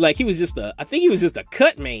 Like, he was just a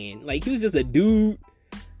cut man. Like, he was just a dude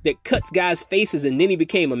that cuts guys' faces, and then he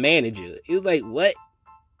became a manager. It was like, what?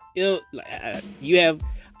 I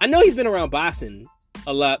know he's been around boxing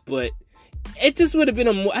a lot, but it just would have been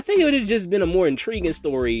I think it would have just been a more intriguing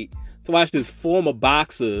story to watch this former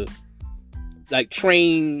boxer like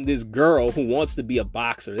train this girl who wants to be a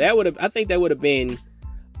boxer. I think that would have been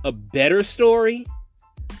a better story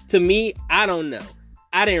to me. I don't know.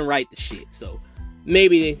 I didn't write the shit, so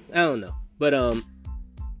maybe I don't know. But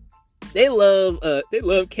they love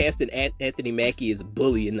casting Anthony Mackie as a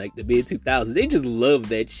bully in like the mid 2000s. They just love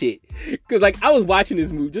that shit. Cause like I was watching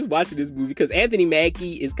this movie because Anthony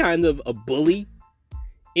Mackie is kind of a bully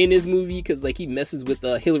in this movie, because like he messes with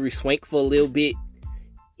Hilary Swank for a little bit.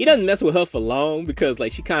 He doesn't mess with her for long because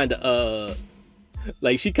like she kind of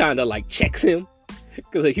checks him,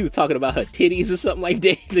 because like he was talking about her titties or something like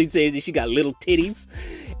that. They said that she got little titties.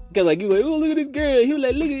 Cause like, he was like, oh, look at this girl. He was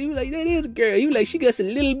like, that is a girl. He was like, she got some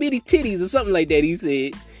little bitty titties or something like that, he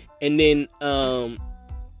said. And then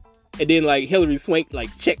like Hilary Swank like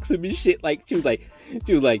checks him and shit. Like she was like,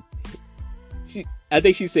 I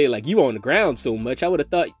think she said like, you on the ground so much, I would have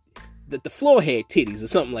thought that the floor had titties or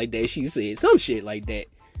something like that. She said some shit like that.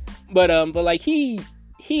 But like he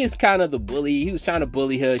is kind of the bully. He was trying to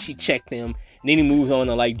bully her. She checked him, and then he moves on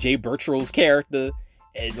to like Jay Birchall's character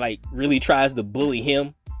and like really tries to bully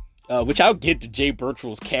him. Which I'll get to Jay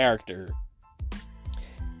Birchall's character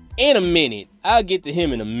in a minute. I'll get to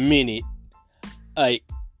him in a minute. Like,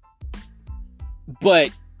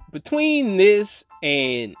 but between this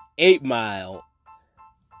and 8 Mile,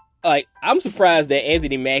 like, I'm surprised that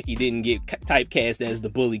Anthony Mackie didn't get typecast as the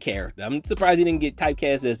bully character. I'm surprised he didn't get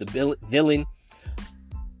typecast as the villain,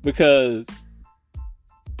 because,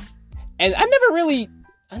 and he never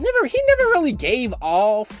really gave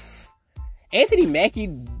off. Anthony Mackie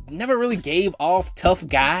never really gave off tough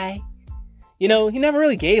guy. He never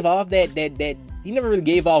really gave off that he never really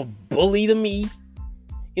gave off bully to me.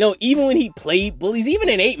 Even when he played bullies, even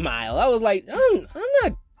in 8 Mile, I was like, I'm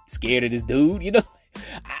not scared of this dude.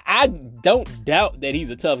 I don't doubt that he's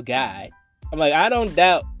a tough guy. I'm like, I don't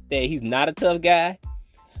doubt that he's not a tough guy,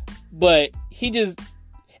 but he just,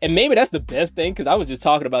 and maybe that's the best thing, because I was just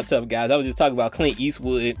talking about tough guys. I was just talking about Clint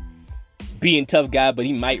Eastwood being tough guy, but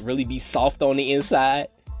he might really be soft on the inside.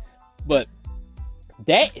 But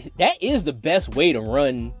that is the best way to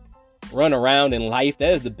run around in life.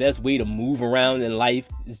 That is the best way to move around in life,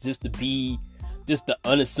 is just to be just the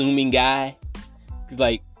unassuming guy. Because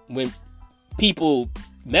like, when people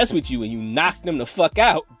mess with you and you knock them the fuck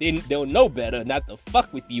out, then they'll know better not to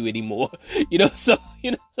fuck with you anymore. So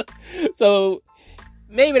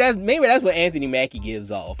maybe that's what Anthony Mackie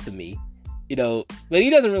gives off to me. But he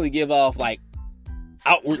doesn't really give off like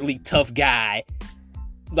outwardly tough guy,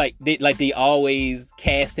 like they always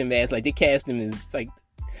cast him as. Like, they cast him as like,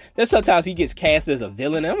 there's sometimes he gets cast as a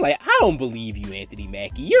villain, and I'm like, I don't believe you, Anthony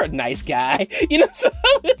Mackie. You're a nice guy, So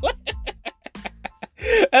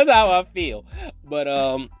that's how I feel. But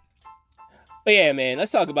yeah, man,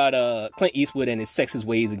 let's talk about Clint Eastwood and his sexist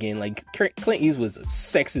ways again. Like, Clint Eastwood's a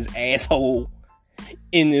sexist asshole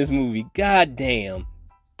in this movie. God damn.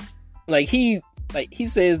 Like, he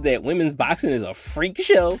says that women's boxing is a freak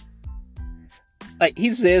show. Like,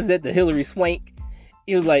 he says that to Hilary Swank.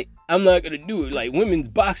 He was like, I'm not gonna do it. Like, women's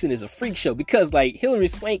boxing is a freak show, because like Hilary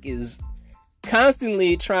Swank is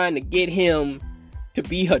constantly trying to get him to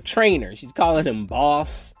be her trainer. She's calling him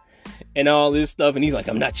boss and all this stuff, and he's like,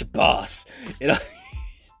 I'm not your boss.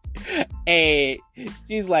 And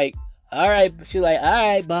she's like, all right. She's like,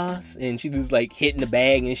 all right, boss. And she's just like hitting the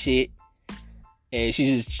bag and shit. And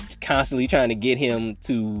she's just constantly trying to get him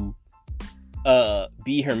to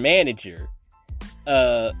be her manager.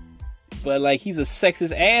 But like, he's a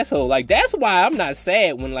sexist asshole. Like, that's why I'm not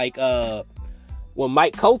sad when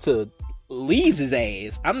Mike Coulter leaves his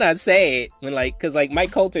ass. I'm not sad when cause like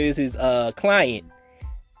Mike Coulter is his client,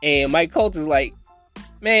 and Mike Coulter's like,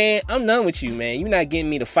 man, I'm done with you, man. You're not getting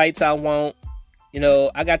me the fights I want.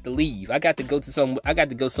 I got to leave. I got to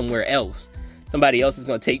go somewhere else. Somebody else is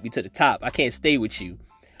gonna take me to the top. I can't stay with you.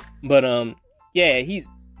 But yeah, he's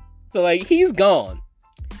gone.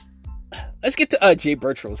 let's get to Jay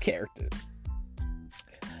Birchall's character.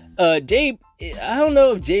 I don't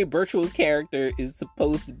know if Jay Birchall's character is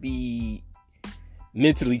supposed to be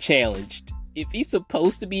mentally challenged. If he's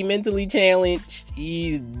supposed to be mentally challenged,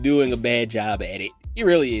 he's doing a bad job at it. He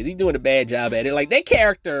really is. He's doing a bad job at it. Like, that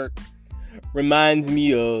character reminds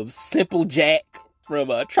me of Simple Jack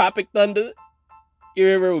from Tropic Thunder. You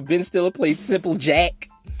remember when Ben Stiller played Simple Jack?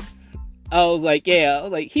 I was like,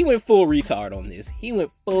 he went full retard on this.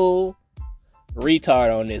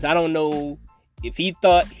 I don't know if he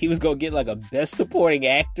thought he was going to get like a Best Supporting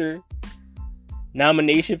Actor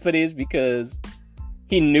nomination for this because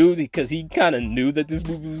he kind of knew that this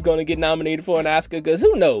movie was going to get nominated for an Oscar, because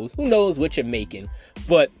who knows what you're making.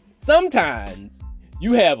 But sometimes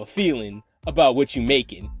you have a feeling about what you're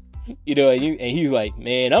making, you know, and he's like,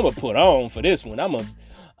 man, I'm going to put on for this one.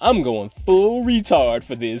 I'm going full retard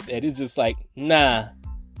for this. And it's just like, nah,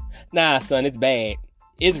 son, it's bad.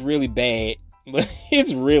 It's really bad. But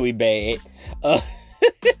it's really bad. But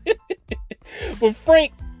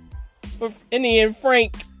in the end,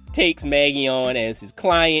 Frank takes Maggie on as his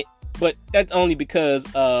client, but that's only because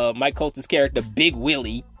Mike Colter's character, Big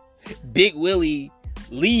Willie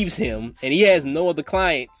leaves him, and he has no other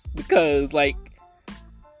clients because, like,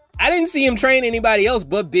 I didn't see him train anybody else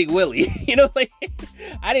but Big Willie. You know, like,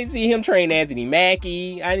 I didn't see him train Anthony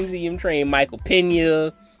Mackie. I didn't see him train Michael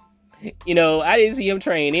Pena. You know, I didn't see him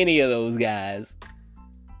train any of those guys.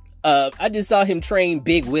 I just saw him train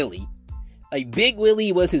Big Willie. Like, Big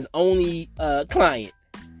Willie was his only client.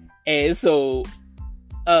 And so,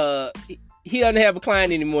 he doesn't have a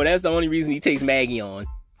client anymore. That's the only reason he takes Maggie on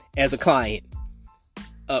as a client.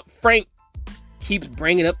 Frank keeps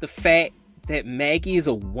bringing up the fact that Maggie is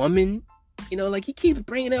a woman. You know, like, he keeps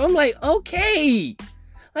bringing it up. I'm like, okay,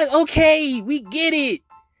 we get it.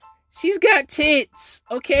 She's got tits.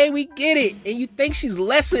 Okay, we get it. And you think she's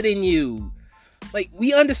lesser than you. Like,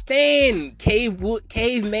 we understand,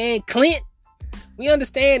 caveman Clint. We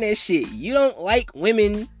understand that shit. You don't like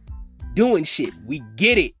women doing shit. We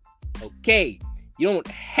get it. Okay. You don't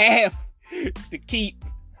have to keep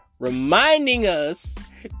reminding us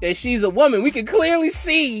that she's a woman. We can clearly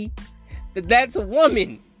see that that's a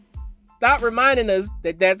woman. Stop reminding us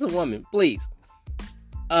that that's a woman, please.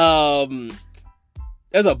 There's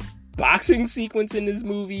a boxing sequence in this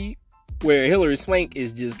movie where Hilary Swank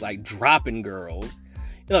is just like dropping girls.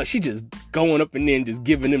 You know, she just going up and then just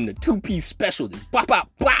giving them the 2-piece special, just bop, bop,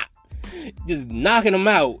 bop, just knocking them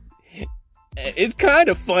out. It's kind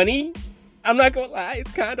of funny. I'm not gonna lie,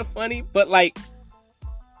 it's kind of funny, but like,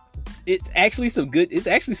 it's actually some good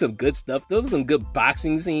stuff. Those are some good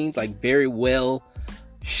boxing scenes, like very well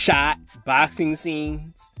shot boxing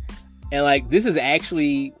scenes. And like, this is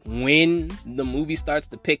actually when the movie starts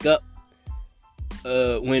to pick up.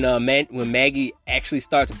 When Maggie actually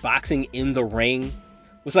starts boxing in the ring,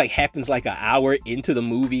 which like happens like an hour into the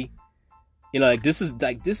movie. You know, like this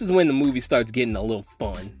is when the movie starts getting a little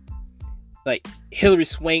fun. Like, Hilary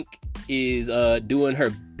Swank is doing her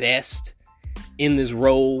best in this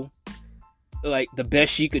role, like the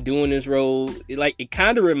best she could do in this role. It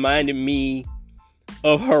kind of reminded me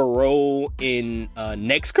of her role in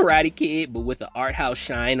Next Karate Kid, but with the art house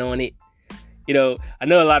shine on it. You know, I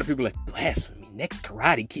know a lot of people are like, blasphemy, Next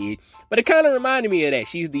Karate Kid, but it kind of reminded me of that.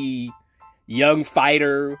 She's the young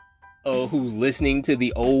fighter who's listening to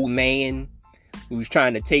the old man who's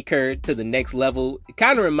trying to take her to the next level. It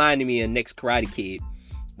kind of reminded me of Next Karate Kid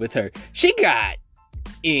with her. She got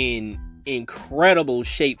in incredible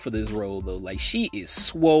shape for this role, though. Like, she is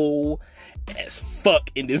swole as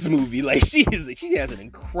fuck in this movie. Like, she has an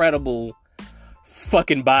incredible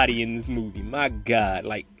fucking body in this movie. My God.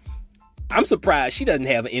 Like, I'm surprised she doesn't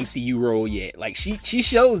have an MCU role yet. Like, she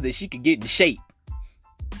shows that she could get in shape.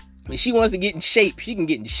 When she wants to get in shape, she can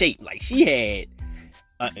get in shape. Like, she had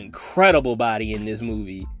an incredible body in this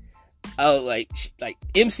movie. Like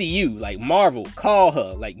MCU, like Marvel, call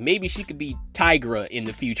her. Like, maybe she could be Tigra in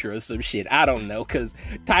the future or some shit. I don't know, because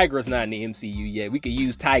Tigra's not in the MCU yet. We could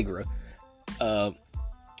use Tigra. But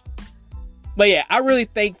yeah, I really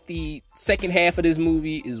think the second half of this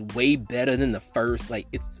movie is way better than the first. Like,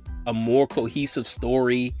 it's a more cohesive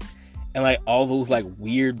story, and like all those like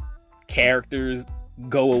weird characters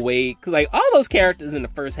go away, because like all those characters in the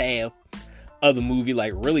first half of the movie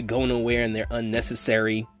like really go nowhere, and they're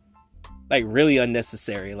unnecessary, like really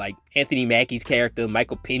unnecessary. Like Anthony Mackie's character,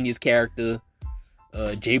 Michael Pena's character,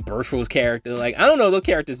 Jay Birchall's character, like I don't know, those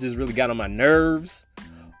characters just really got on my nerves,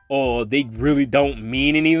 or they really don't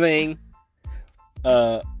mean anything.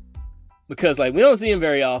 Because like we don't see them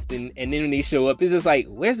very often, and then when they show up, it's just like,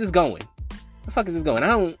 where's this going? Where the fuck is this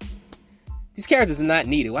going? These characters are not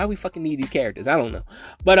needed. Why we fucking need these characters? I don't know.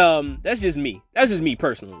 But that's just me. That's just me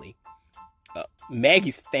personally.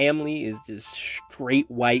 Maggie's family is just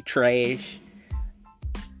straight white trash.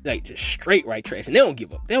 Like, just straight white trash. And they don't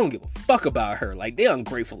give a fuck about her. Like, they're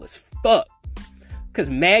ungrateful as fuck. Because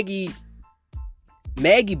Maggie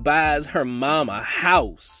buys her mom a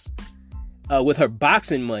house with her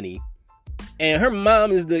boxing money. And her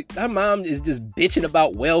mom is just bitching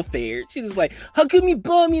about welfare. She's just like, how come you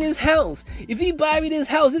bought me this house? If you buy me this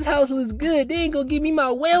house looks good. They ain't gonna give me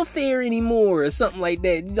my welfare anymore, or something like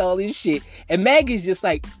that. All this shit. And Maggie's just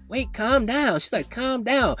like, wait, calm down. She's like, calm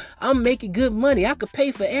down. I'm making good money. I could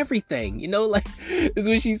pay for everything. You know, like, is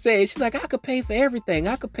what she said. She's like, I could pay for everything.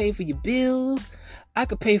 I could pay for your bills. I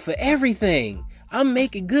could pay for everything. I'm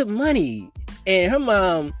making good money. And her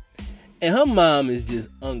mom is just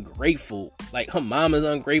ungrateful. Like, her mom is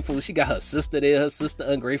ungrateful. She got her sister there. Her sister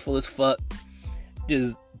ungrateful as fuck.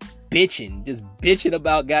 Just bitching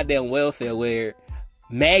about goddamn welfare, where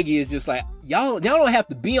Maggie is just like, y'all don't have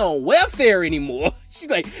to be on welfare anymore. She's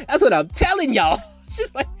like, that's what I'm telling y'all.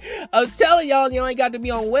 She's like, I'm telling y'all ain't got to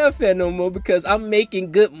be on welfare no more because I'm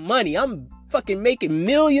making good money. I'm fucking making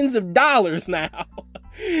millions of dollars now.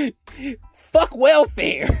 Fuck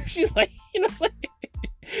welfare. She's like, you know, like,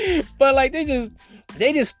 but like they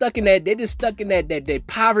just stuck in that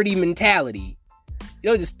poverty mentality. You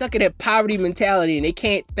know, just stuck in that poverty mentality, and they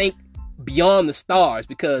can't think beyond the stars,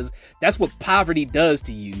 because that's what poverty does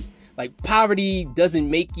to you. Like, poverty doesn't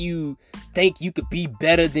make you think you could be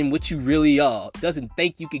better than what you really are. Doesn't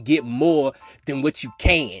think you could get more than what you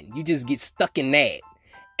can. You just get stuck in that.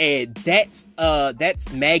 And that's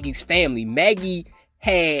Maggie's family. Maggie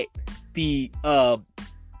had the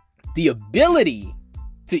ability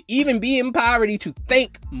to even be in poverty to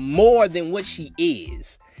think more than what she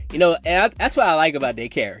is. You know, and that's what I like about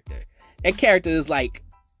that character. That character is like,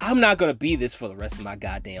 I'm not going to be this for the rest of my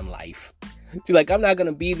goddamn life. She's like, I'm not going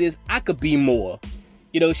to be this. I could be more.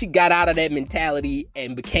 You know, she got out of that mentality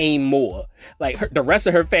and became more. Like, the rest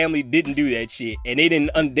of her family didn't do that shit. And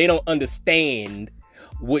they don't understand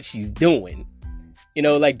what she's doing. You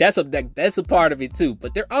know, like, that's a part of it too.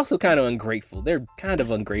 But they're also kind of ungrateful.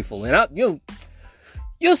 And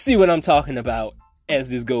you'll see what I'm talking about as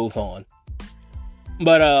this goes on.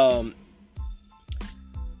 But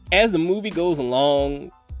as the movie goes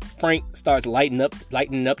along, Frank starts lightening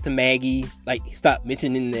up to Maggie. Like, he stopped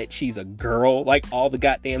mentioning that she's a girl, like, all the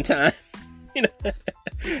goddamn time. You know,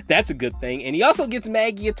 that's a good thing. And he also gets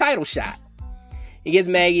Maggie a title shot.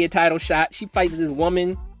 She fights this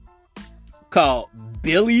woman called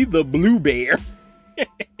Billy the Blue Bear. You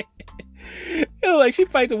know, like, she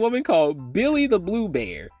fights a woman called Billy the Blue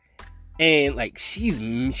Bear, and like, she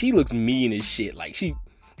looks mean as shit. Like, she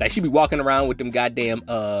be walking around with them goddamn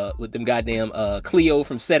Cleo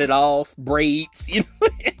from Set It Off braids. You know,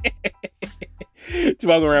 she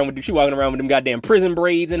walking around with them goddamn prison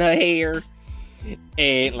braids in her hair,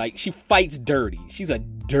 and like, she fights dirty. She's a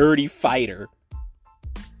dirty fighter.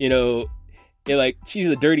 You know, and like, she's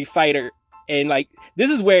a dirty fighter. And like, this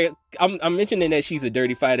is where I'm mentioning that she's a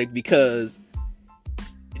dirty fighter, because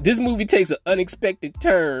this movie takes an unexpected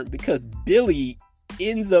turn, because Billy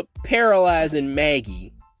ends up paralyzing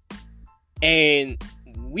Maggie. And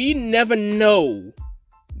we never know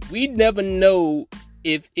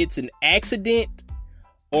if it's an accident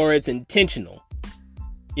or it's intentional.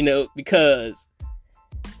 You know, because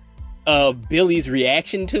of Billy's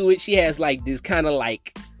reaction to it. She has like this kind of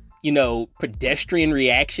like, you know, pedestrian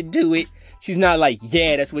reaction to it. She's not like,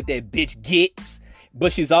 yeah, that's what that bitch gets.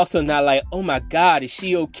 But she's also not like, oh my God, is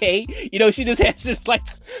she okay? You know, she just has this like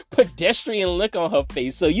pedestrian look on her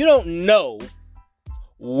face. So you don't know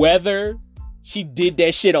whether she did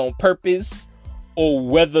that shit on purpose or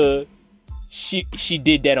whether she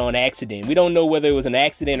did that on accident. We don't know whether it was an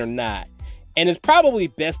accident or not. And it's probably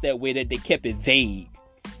best that way, that they kept it vague.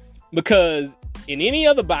 Because in any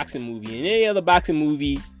other boxing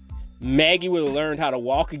movie, Maggie would have learned how to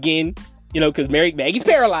walk again. You know, because Maggie's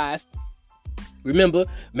paralyzed. Remember,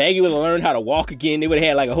 Maggie would have learned how to walk again. They would have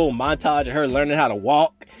had like a whole montage of her learning how to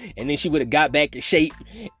walk. And then she would have got back in shape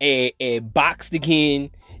and boxed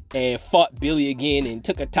again and fought Billy again and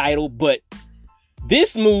took a title. But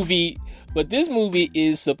this movie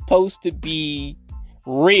is supposed to be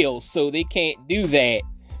real, so they can't do that.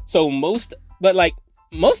 So most of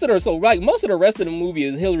the rest of the movie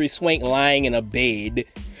is Hilary Swank lying in a bed,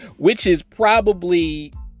 which is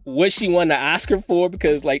probably what she won the Oscar for,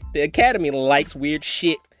 because like the Academy likes weird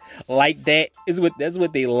shit like that. That's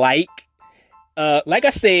what they like. Like I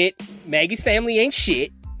said, Maggie's family ain't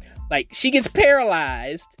shit. Like, she gets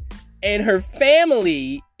paralyzed and her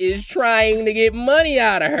family is trying to get money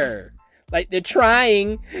out of her. Like, they're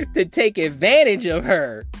trying to take advantage of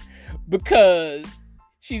her because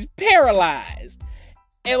she's paralyzed.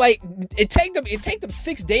 And, like, it take them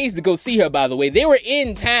 6 days to go see her, by the way. They were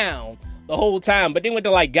in town the whole time, but they went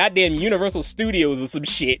to, like, goddamn Universal Studios or some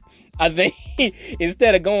shit, I think,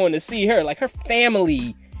 instead of going to see her. Like, her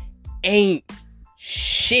family ain't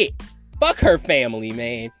shit. Fuck her family,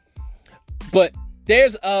 man. But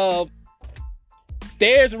there's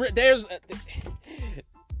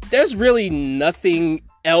really nothing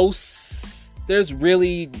else. There's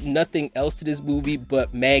really nothing else to this movie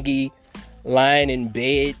but Maggie lying in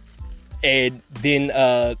bed, and then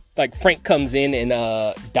like Frank comes in and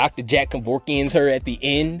Dr. Jack Kevorkian's her at the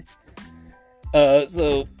end.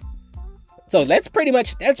 So that's pretty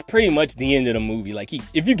much the end of the movie. Like,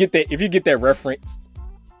 if you get that reference,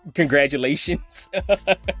 congratulations.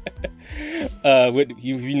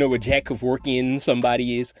 You know what Jack Kevorkian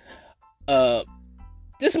somebody is.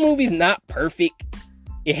 This movie's not perfect.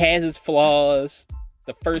 It has its flaws.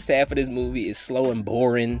 The first half of this movie is slow and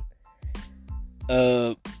boring.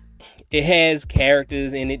 It has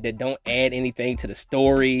characters in it that don't add anything to the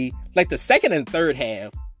story. Like, the second and third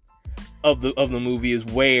half of the movie is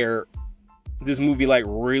where this movie, like,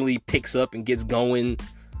 really picks up and gets going.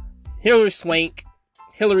 Hilary Swank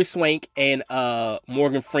and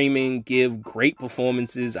Morgan Freeman give great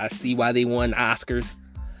performances. I see why they won Oscars.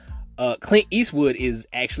 Clint Eastwood is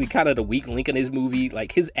actually kind of the weak link in this movie.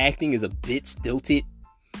 Like, his acting is a bit stilted.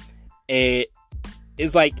 And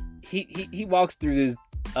it's like he walks through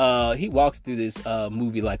this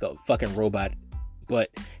movie like a fucking robot. But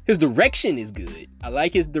his direction is good. I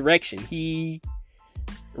like his direction. He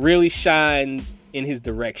really shines in his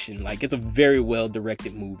direction. Like, it's a very well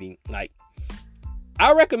directed movie. Like,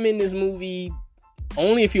 I recommend this movie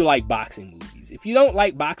only if you like boxing movies. If you don't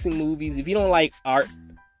like boxing movies, if you don't like art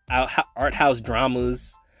house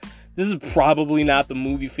dramas, this is probably not the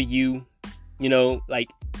movie for you. You know, like,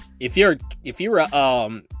 if you're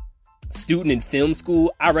a student in film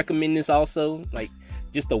school, I recommend this also. Like,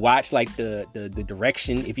 just to watch, like, the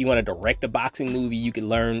direction. If you want to direct a boxing movie, you could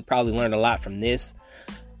probably learn a lot from this.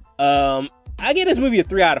 I give this movie a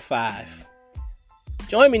 3 out of 5.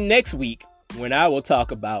 Join me next week when I will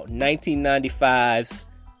talk about 1995's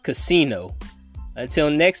Casino.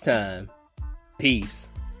 Until next time, peace.